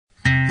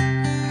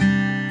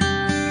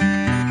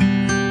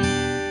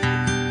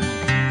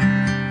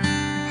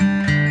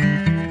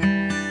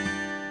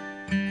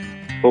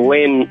Well,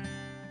 Len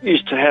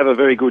used to have a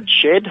very good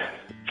shed.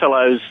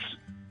 Fellows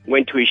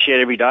went to his shed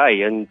every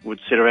day and would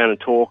sit around and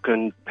talk,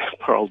 and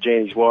poor old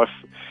Jan, his wife,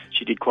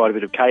 she did quite a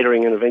bit of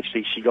catering, and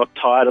eventually she got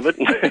tired of it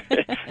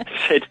and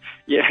said,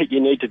 yeah, you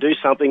need to do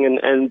something.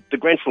 And the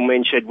Grenfell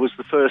Men's Shed was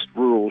the first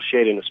rural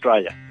shed in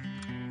Australia.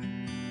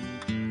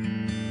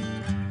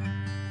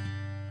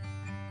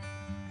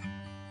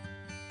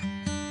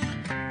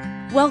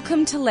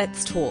 Welcome to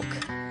Let's Talk,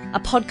 a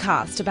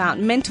podcast about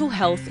mental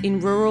health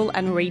in rural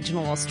and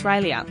regional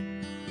Australia.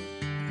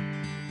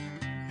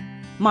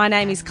 My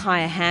name is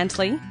Kaya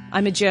Handley.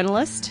 I'm a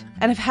journalist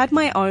and have had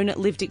my own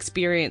lived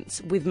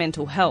experience with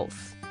mental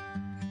health.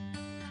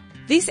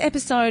 This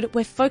episode,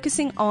 we're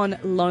focusing on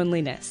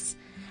loneliness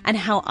and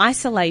how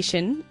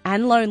isolation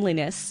and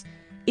loneliness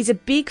is a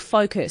big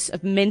focus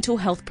of mental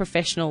health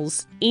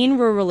professionals in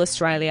rural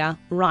Australia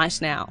right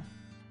now.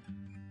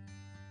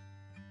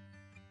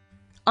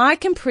 I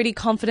can pretty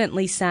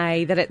confidently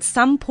say that at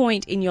some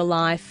point in your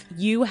life,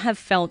 you have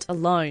felt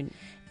alone.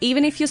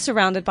 Even if you're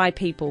surrounded by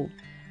people,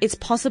 it's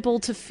possible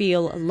to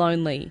feel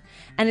lonely.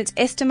 And it's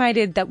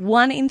estimated that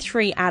 1 in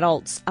 3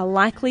 adults are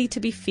likely to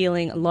be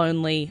feeling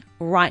lonely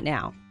right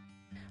now.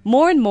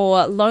 More and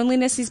more,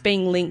 loneliness is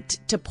being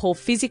linked to poor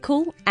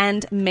physical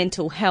and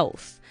mental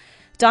health.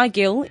 Di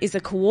Gill is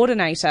a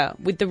coordinator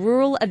with the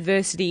Rural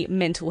Adversity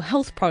Mental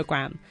Health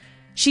Program.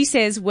 She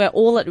says we're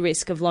all at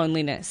risk of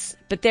loneliness,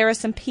 but there are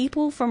some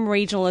people from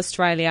regional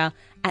Australia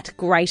at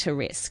greater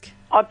risk.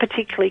 I'm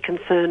particularly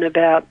concerned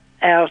about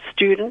our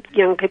students,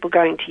 young people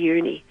going to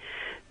uni.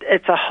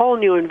 It's a whole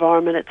new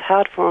environment, it's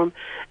hard for them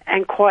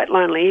and quite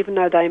lonely, even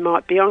though they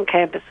might be on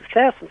campus with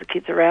thousands of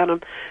kids around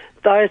them.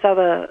 Those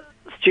other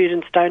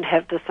students don't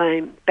have the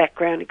same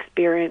background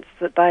experience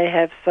that they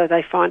have, so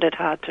they find it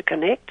hard to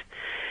connect.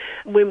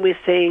 When we're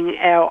seeing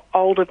our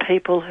older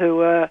people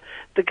who are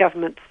the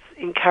government's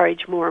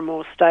encourage more and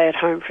more stay at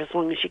home for as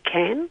long as you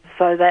can.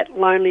 So that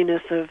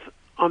loneliness of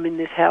I'm in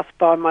this house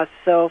by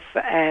myself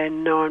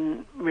and no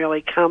one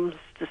really comes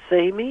to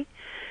see me.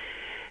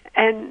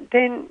 And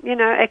then,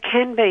 it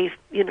can be,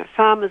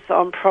 farmers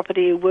on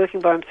property working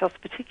by themselves,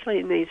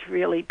 particularly in these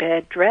really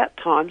bad drought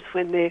times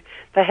when they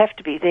have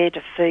to be there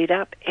to feed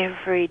up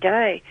every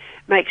day,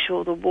 make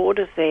sure the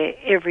water's there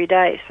every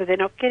day, so they're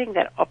not getting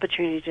that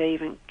opportunity to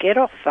even get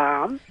off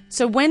farm.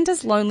 So when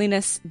does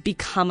loneliness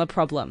become a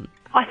problem?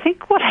 I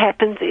think what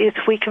happens is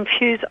we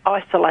confuse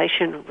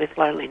isolation with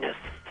loneliness.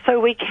 So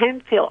we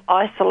can feel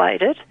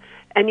isolated,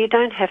 and you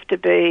don't have to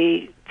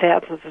be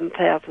thousands and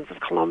thousands of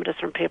kilometres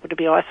from people to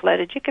be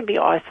isolated. You can be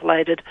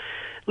isolated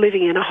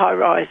living in a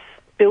high-rise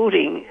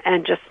building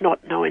and just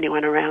not know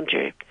anyone around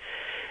you.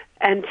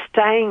 And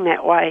staying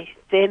that way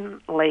then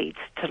leads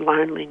to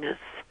loneliness.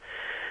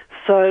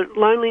 So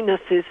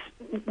loneliness is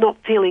not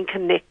feeling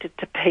connected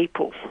to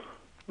people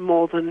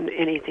more than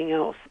anything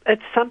else.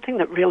 It's something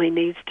that really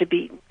needs to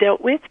be dealt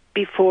with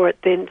before it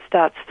then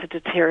starts to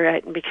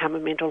deteriorate and become a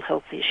mental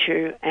health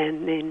issue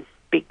and then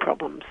big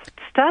problems. It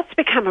starts to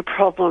become a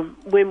problem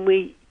when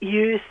we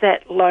use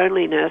that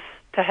loneliness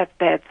to have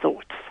bad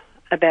thoughts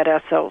about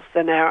ourselves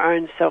and our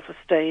own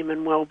self-esteem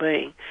and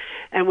well-being.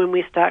 And when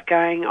we start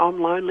going, I'm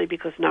lonely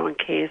because no one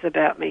cares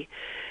about me.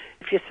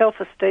 If your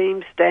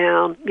self-esteem's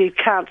down, you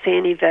can't see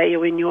any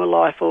value in your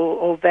life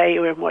or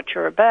value in what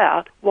you're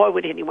about, why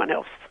would anyone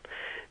else?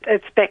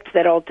 It's back to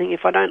that old thing,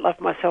 if I don't love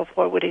myself,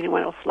 why would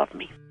anyone else love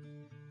me?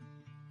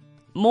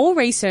 More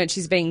research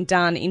is being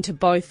done into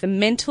both the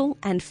mental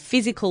and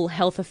physical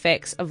health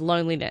effects of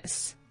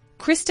loneliness.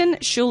 Kristen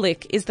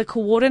Schulich is the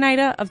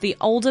coordinator of the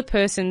Older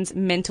Persons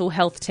Mental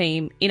Health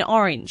Team in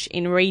Orange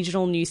in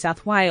regional New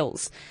South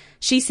Wales.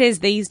 She says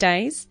these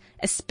days,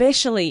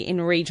 especially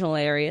in regional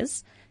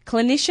areas,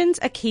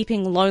 clinicians are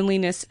keeping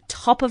loneliness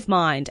top of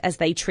mind as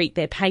they treat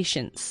their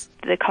patients.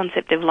 The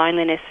concept of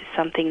loneliness is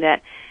something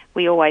that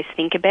we always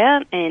think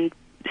about, and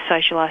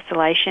social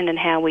isolation and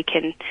how we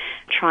can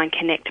try and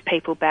connect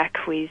people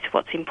back with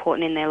what's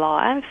important in their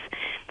lives.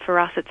 For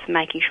us, it's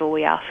making sure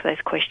we ask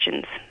those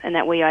questions and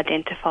that we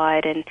identify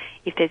it, and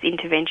if there's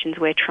interventions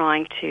we're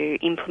trying to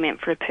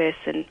implement for a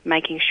person,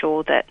 making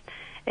sure that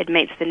it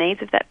meets the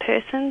needs of that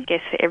person. I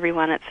guess for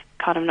everyone it's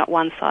kind of not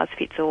one size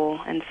fits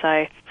all, and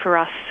so for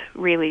us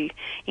really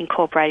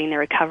incorporating the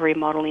recovery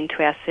model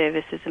into our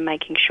services and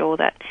making sure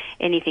that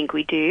anything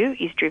we do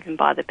is driven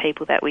by the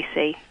people that we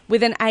see.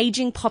 With an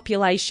ageing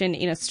population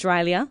in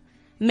Australia,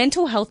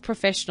 mental health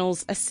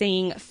professionals are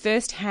seeing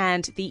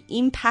firsthand the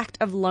impact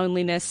of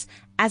loneliness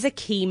as a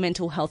key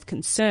mental health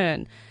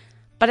concern.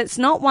 But it's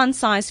not one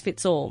size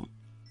fits all.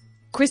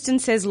 Kristen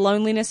says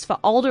loneliness for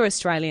older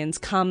Australians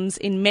comes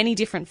in many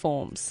different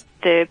forms.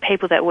 The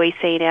people that we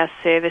see in our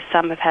service,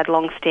 some have had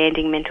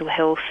long-standing mental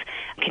health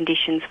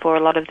conditions for a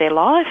lot of their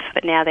life,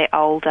 but now they're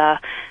older,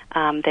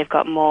 they've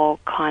got more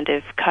kind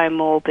of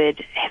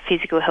comorbid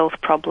physical health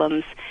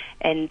problems,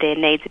 and their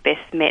needs are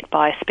best met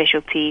by a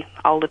specialty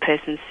older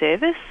person's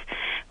service.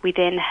 We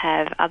then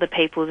have other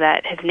people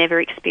that have never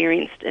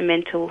experienced a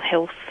mental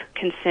health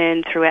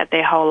concern throughout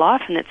their whole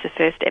life, and it's the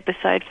first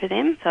episode for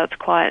them, so it's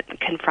quite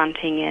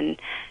confronting and,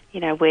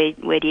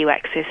 where do you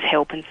access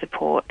help and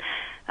support?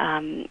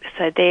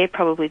 So they're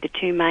probably the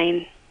two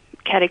main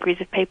categories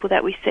of people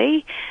that we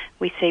see.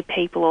 We see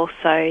people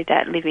also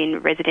that live in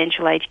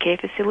residential aged care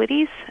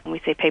facilities, and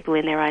we see people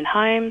in their own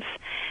homes.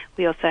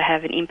 We also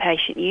have an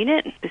inpatient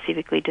unit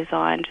specifically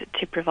designed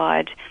to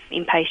provide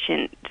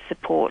inpatient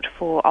support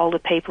for older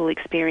people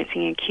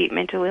experiencing acute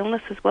mental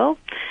illness as well.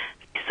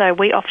 So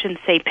we often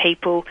see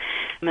people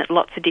at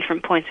lots of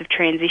different points of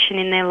transition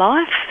in their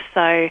life.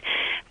 So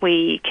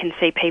we can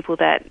see people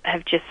that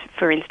have just,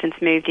 for instance,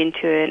 moved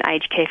into an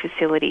aged care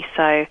facility.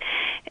 So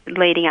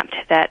leading up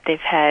to that, they've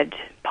had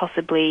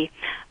possibly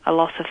a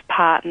loss of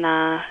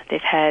partner,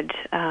 they've had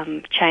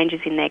changes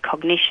in their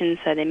cognition,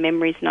 so their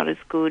memory's not as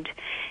good,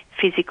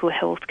 physical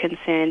health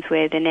concerns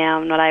where they're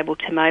now not able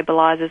to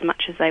mobilise as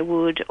much as they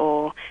would,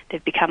 or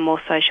they've become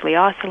more socially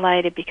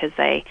isolated because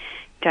they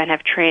don't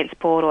have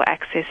transport or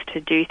access to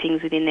do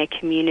things within their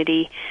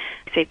community.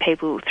 We see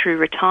people through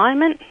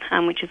retirement,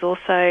 which is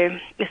also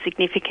a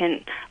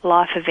significant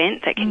life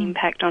event that can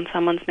impact on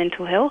someone's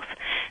mental health.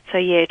 So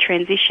yeah,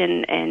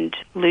 transition and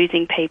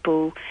losing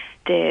people,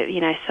 their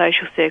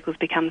social circles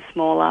become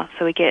smaller.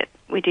 So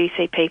we do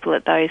see people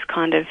at those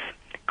kind of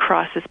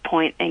crisis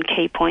point and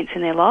key points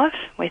in their life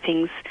where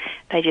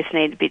they just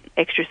need a bit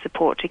extra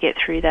support to get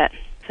through that.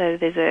 So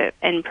there's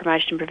and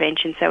promotion and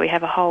prevention. So we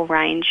have a whole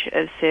range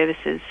of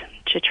services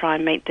to try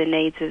and meet the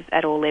needs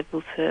at all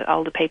levels for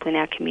older people in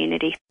our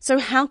community. So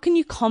how can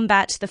you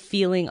combat the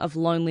feeling of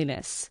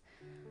loneliness?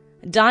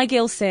 Di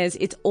Gill says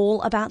it's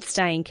all about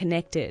staying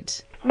connected.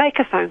 Make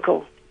a phone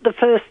call. The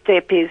first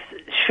step is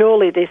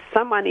surely there's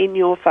someone in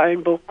your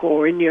phone book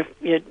or in your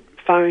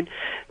phone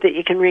that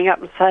you can ring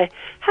up and say,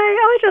 hey,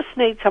 I just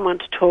need someone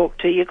to talk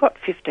to. You've got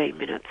 15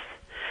 minutes.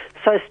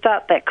 So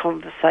start that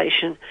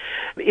conversation.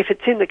 If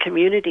it's in the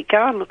community,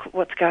 go and look at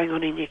what's going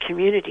on in your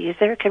community. Is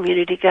there a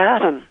community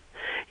garden?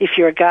 If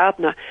you're a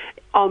gardener,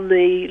 on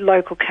the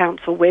local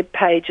council web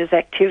pages,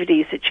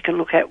 activities that you can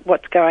look at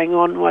what's going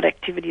on, what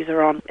activities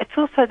are on. It's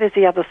also, there's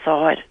the other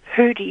side.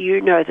 Who do you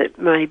know that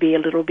may be a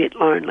little bit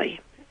lonely?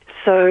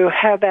 So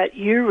how about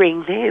you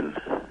ring them?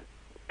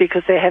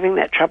 Because they're having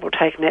that trouble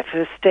taking that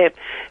first step,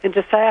 and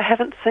just say, I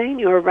haven't seen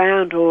you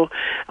around, or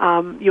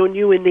you're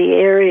new in the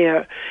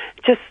area.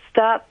 Just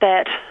start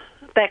that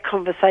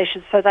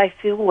conversation so they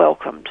feel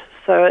welcomed.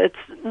 So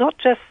it's not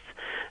just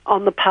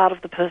on the part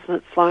of the person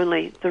that's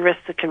lonely. The rest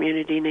of the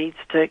community needs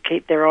to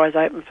keep their eyes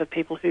open for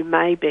people who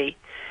may be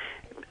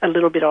a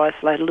little bit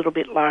isolated, a little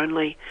bit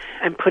lonely,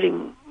 and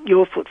putting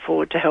your foot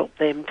forward to help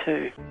them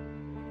too.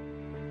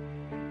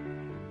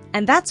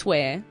 And that's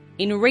where,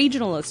 in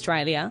regional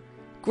Australia,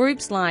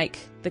 groups like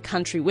the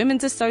Country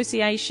Women's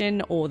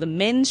Association or the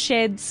Men's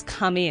Sheds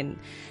come in.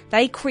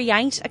 They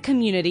create a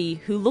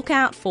community who look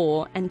out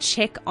for and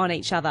check on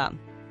each other.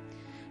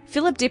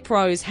 Philip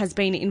Diprose has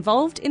been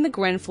involved in the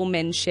Grenfell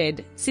Men's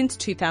Shed since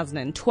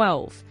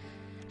 2012.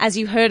 As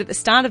you heard at the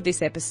start of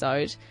this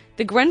episode,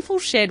 the Grenfell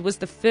Shed was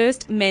the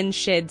first men's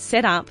shed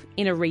set up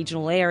in a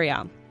regional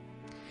area.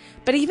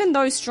 But even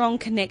though strong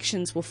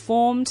connections were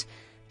formed,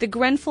 the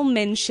Grenfell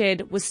Men's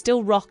Shed was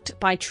still rocked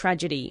by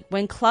tragedy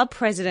when club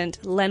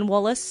president Len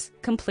Wallace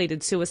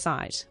completed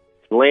suicide.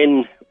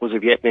 Len was a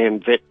Vietnam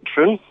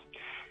veteran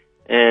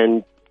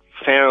and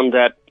found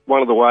that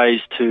one of the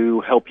ways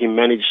to help him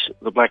manage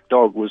the black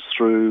dog was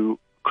through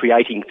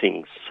creating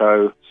things.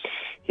 So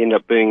he ended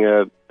up being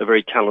a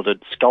very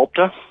talented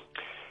sculptor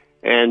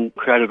and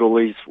created all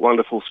these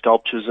wonderful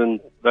sculptures, and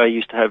they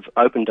used to have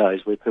open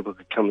days where people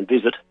could come and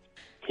visit.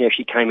 He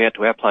actually came out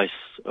to our place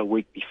a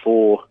week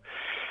before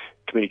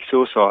committing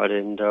suicide,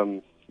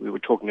 and we were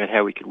talking about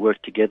how we could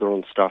work together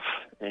on stuff.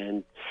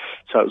 And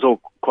so it was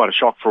all quite a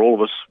shock for all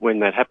of us when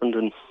that happened,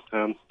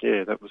 and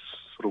that was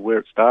sort of where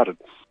it started.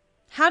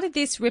 How did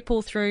this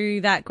ripple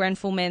through that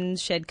Grenfell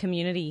Men's Shed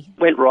community?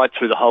 Went right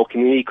through the whole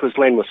community because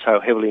Len was so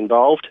heavily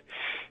involved.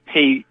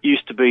 He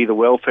used to be the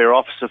welfare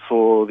officer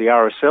for the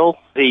RSL.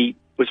 He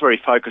was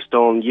very focused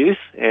on youth,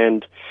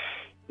 and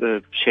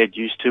the shed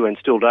used to and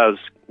still does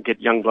get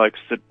young blokes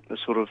that are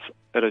sort of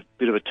at a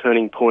bit of a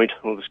turning point,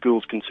 or the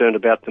school's concerned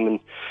about them,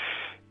 and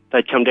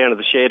they'd come down to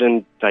the shed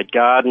and they'd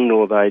garden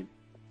or they'd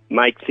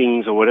make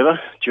things or whatever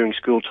during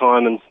school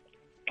time, and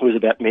it was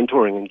about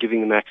mentoring and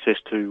giving them access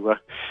to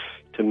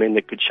men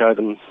that could show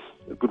them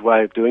a good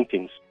way of doing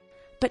things.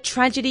 But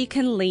tragedy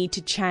can lead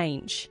to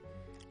change.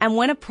 And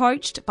when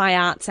approached by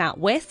Arts Out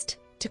West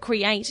to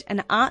create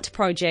an art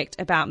project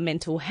about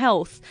mental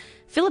health,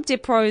 Philip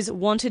Diprose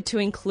wanted to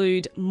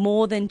include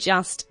more than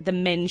just the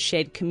Men's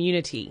Shed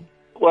community.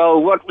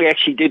 Well, what we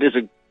actually did as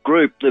a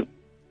group, the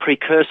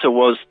precursor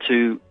was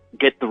to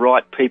get the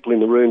right people in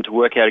the room to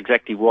work out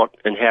exactly what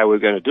and how we were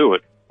going to do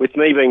it. With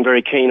me being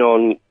very keen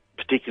on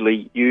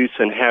particularly youth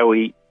and how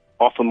we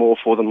offer more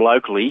for them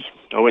locally,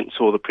 I went and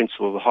saw the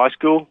principal of the high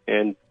school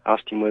and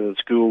asked him whether the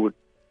school would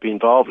be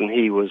involved, and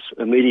he was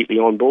immediately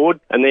on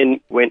board. And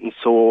then went and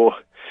saw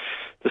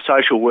the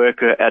social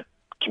worker at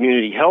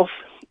Community Health,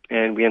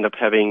 and we ended up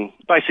having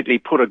basically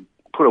put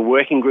a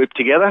working group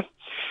together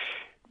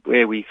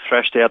where we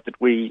thrashed out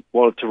that we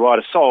wanted to write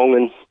a song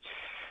and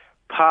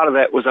part of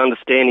that was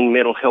understanding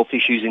mental health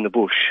issues in the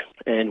bush.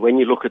 And when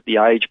you look at the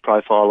age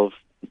profile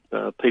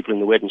of people in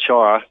the Western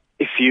Shire,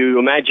 if you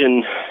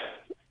imagine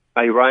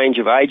a range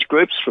of age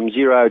groups from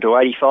 0 to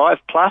 85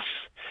 plus,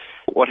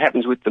 what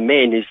happens with the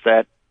men is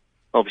that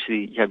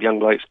obviously you have young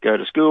blokes go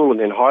to school and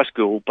then high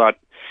school, but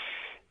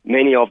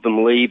many of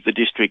them leave the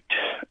district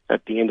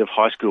at the end of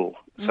high school.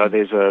 So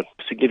there's a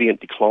significant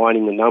decline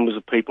in the numbers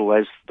of people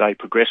as they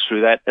progress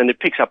through that. And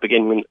it picks up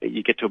again when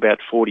you get to about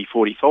 40,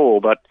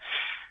 44. But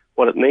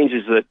what it means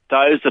is that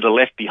those that are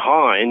left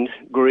behind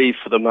grieve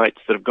for the mates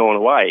that have gone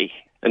away.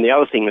 And the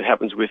other thing that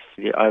happens with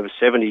the over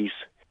 70s,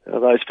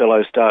 those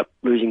fellows start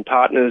losing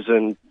partners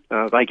and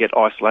they get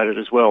isolated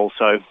as well.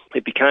 So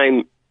it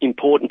became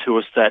important to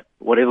us that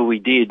whatever we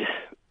did,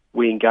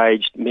 we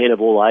engaged men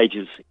of all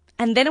ages.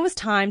 And then it was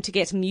time to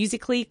get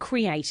musically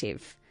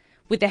creative.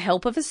 With the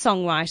help of a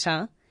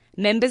songwriter,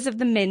 members of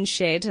the Men's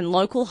Shed and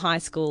local high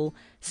school,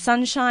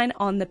 Sunshine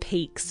on the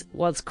Peaks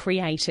was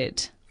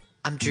created.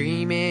 I'm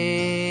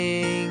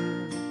dreaming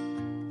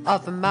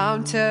of a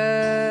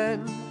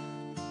mountain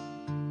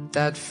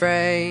that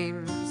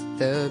frames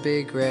the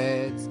big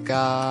red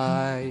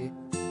sky.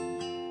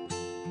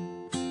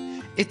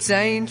 Its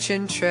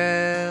ancient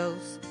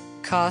trails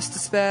cast a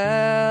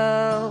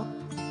spell.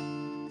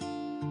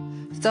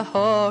 The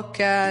hawk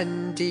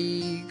and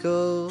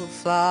eagle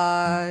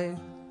fly.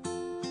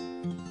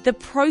 The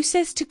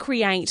process to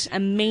create a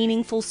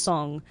meaningful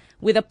song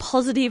with a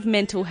positive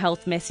mental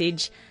health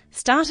message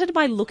started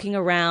by looking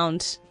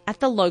around at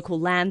the local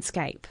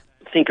landscape.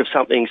 Think of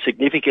something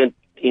significant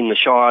in the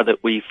Shire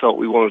that we felt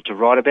we wanted to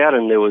write about,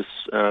 and there was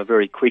a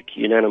very quick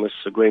unanimous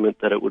agreement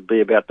that it would be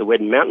about the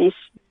Weddin Mountains.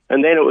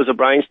 And then it was a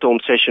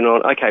brainstorm session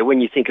on, okay,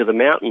 when you think of the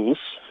mountains,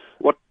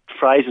 what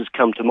phrases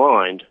come to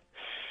mind?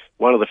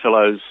 One of the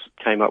fellows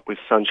came up with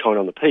Sunshine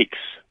on the Peaks,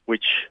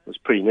 which was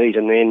pretty neat.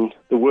 And then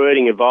the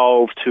wording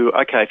evolved to,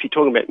 okay, if you're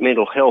talking about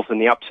mental health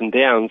and the ups and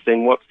downs,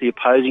 then what's the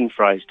opposing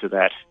phrase to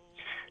that?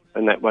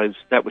 And that was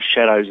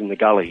Shadows in the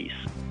Gullies.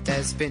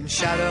 There's been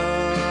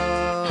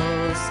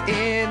shadows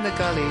in the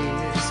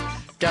gullies,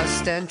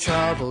 dust and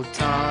troubled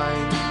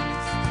times.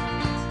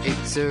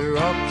 It's a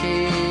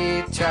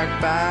rocky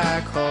track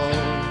back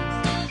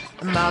home,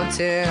 a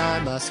mountain I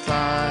must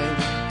climb.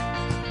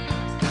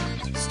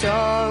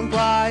 Strong,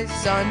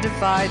 wise,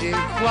 undivided,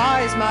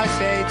 why is my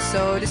fate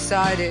so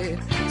decided?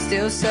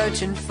 Still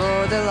searching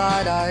for the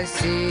light I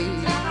see,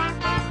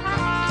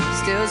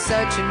 still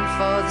searching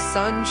for the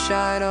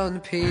sunshine on the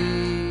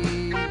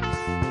peak.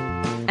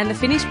 And the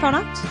finished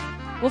product?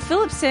 Well,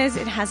 Philip says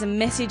it has a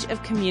message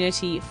of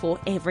community for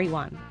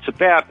everyone. It's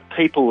about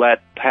people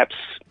that perhaps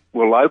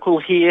were local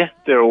here,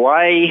 they're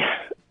away,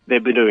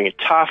 they've been doing it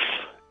tough,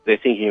 they're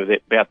thinking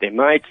about their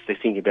mates, they're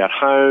thinking about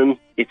home.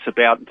 It's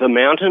about the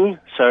mountain,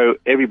 so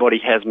everybody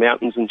has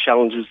mountains and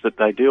challenges that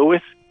they deal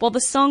with. Well,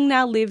 the song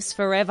now lives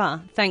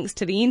forever, thanks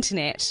to the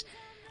internet,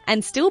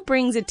 and still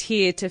brings a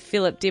tear to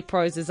Philip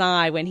Diprose's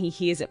eye when he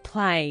hears it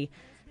play.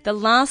 The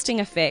lasting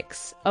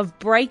effects of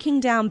breaking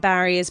down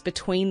barriers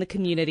between the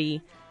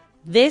community,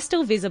 they're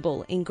still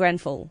visible in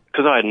Grenfell.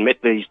 Because I hadn't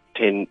met these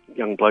 10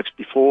 young blokes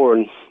before,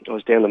 and I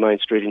was down the main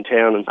street in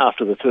town, and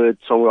after the third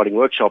songwriting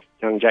workshop,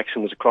 young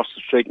Jackson was across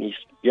the street and he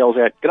yells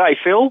out, "G'day,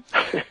 Phil."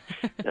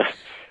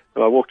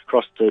 And I walked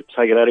across to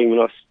say good day to him,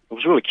 and I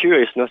was really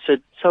curious, and I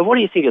said, "So what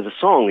do you think of the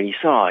song?" And he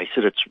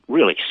said, "It's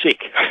really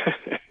sick."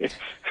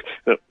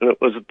 And it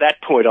was at that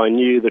point I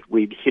knew that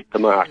we'd hit the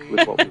mark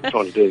with what we were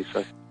trying to do.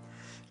 So.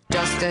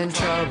 Dust and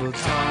troubled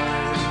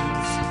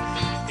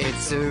times,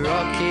 it's a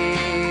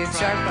rocky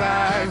track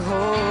back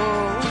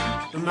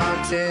home, the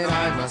mountain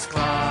I must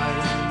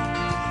climb.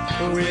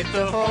 With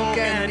the hawk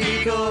and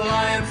eagle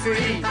I am free,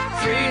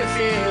 free to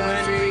feel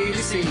and free to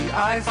see.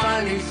 I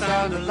finally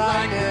found the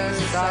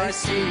lightness I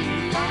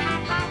see.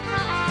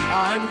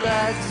 I'm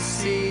glad to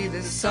see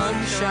the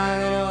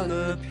sunshine on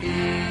the peak.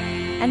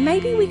 And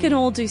maybe we can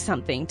all do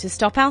something to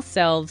stop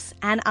ourselves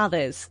and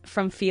others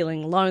from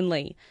feeling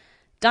lonely.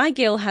 Di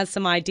Gill has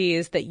some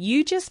ideas that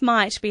you just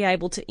might be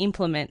able to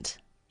implement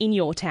in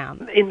your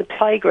town. In the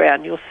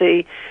playground, you'll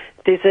see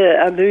there's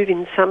a move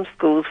in some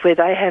schools where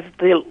they have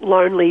the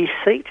lonely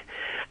seat.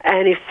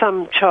 And if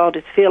some child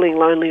is feeling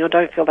lonely or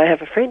don't feel they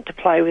have a friend to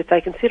play with, they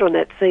can sit on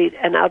that seat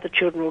and other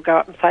children will go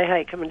up and say,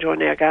 "Hey, come and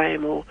join our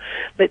game," or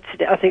let's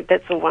sit. I think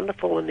that's a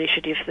wonderful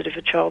initiative, that if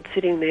a child's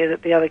sitting there,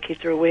 that the other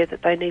kids are aware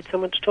that they need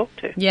someone to talk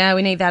to. Yeah,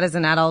 we need that as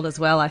an adult as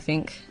well, I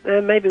think.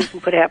 Maybe we can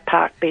put out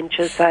park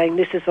benches saying,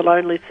 "This is a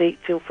lonely seat,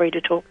 feel free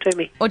to talk to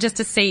me." Or just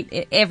a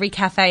seat. Every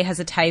cafe has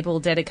a table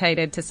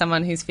dedicated to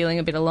someone who's feeling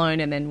a bit alone,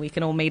 and then we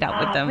can all meet up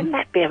with them. Wouldn't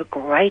that be a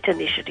great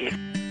initiative?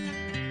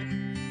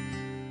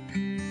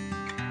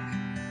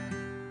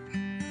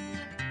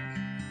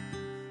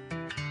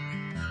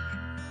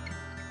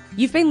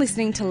 You've been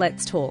listening to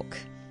Let's Talk,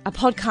 a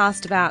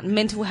podcast about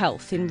mental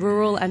health in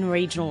rural and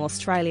regional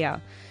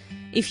Australia.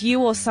 If you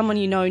or someone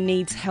you know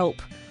needs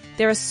help,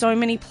 there are so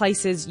many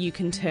places you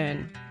can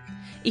turn.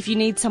 If you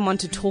need someone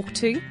to talk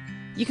to,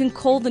 you can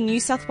call the New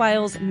South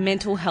Wales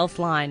Mental Health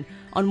Line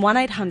on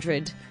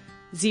 1800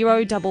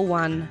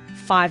 011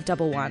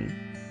 511.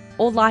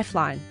 or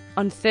Lifeline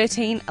on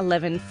 13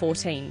 11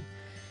 14.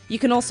 You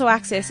can also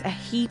access a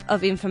heap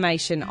of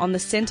information on the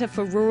Centre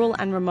for Rural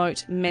and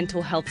Remote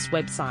Mental Health's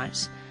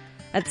website.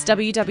 That's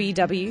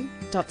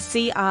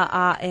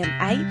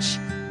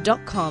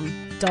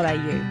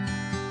www.crrmh.com.au.